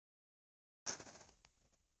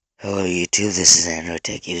Hello YouTube, this is Android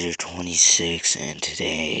Tech User 26, and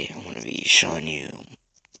today I'm going to be showing you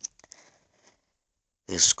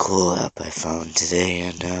this cool app I found today,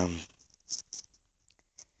 and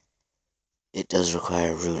it does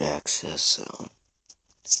require root access,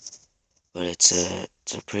 but it's a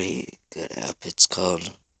pretty good app. It's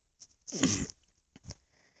called,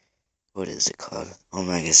 what is it called?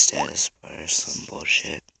 Omega Status Bar or some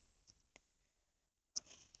bullshit.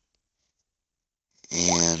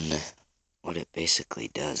 And what it basically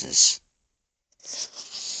does is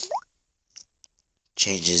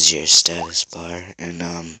changes your status bar,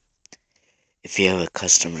 and if you have a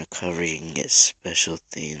custom recovery, you can get special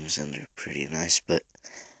themes, and they're pretty nice, but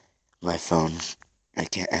my phone, I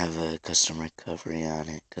can't have a custom recovery on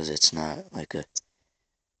it, because it's not like a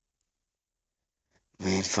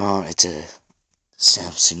main phone, it's a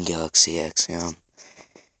Samsung Galaxy X, and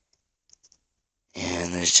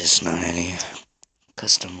there's just not any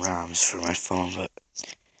custom ROMs for my phone, but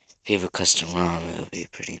if you have a custom ROM, it'll be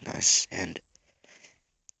pretty nice, and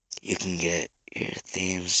you can get your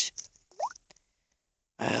themes.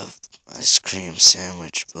 I have ice cream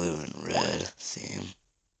sandwich blue and red theme.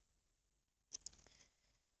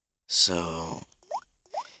 So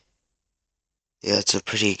yeah, it's a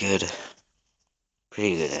pretty good app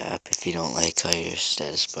if you don't like how your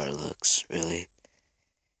status bar looks, really.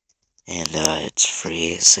 And it's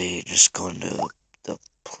free, so you just go into the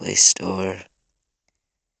Play Store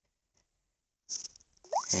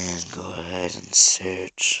and go ahead and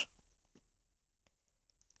search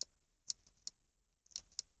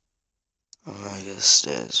Omega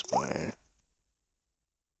Status Bar.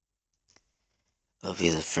 It'll be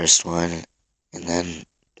the first one, and then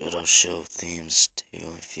it'll show themes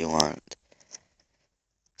too if you want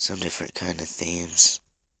some different kind of themes.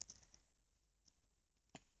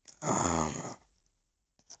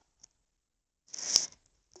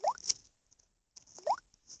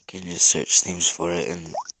 You can just search themes for it,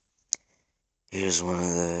 and here's one of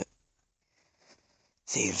the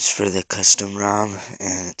themes for the custom ROM,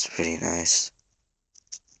 and it's pretty nice.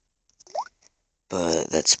 But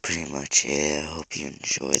that's pretty much it. I hope you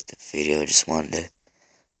enjoyed the video. I just wanted to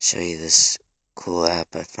show you this cool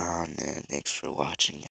app I found, and thanks for watching.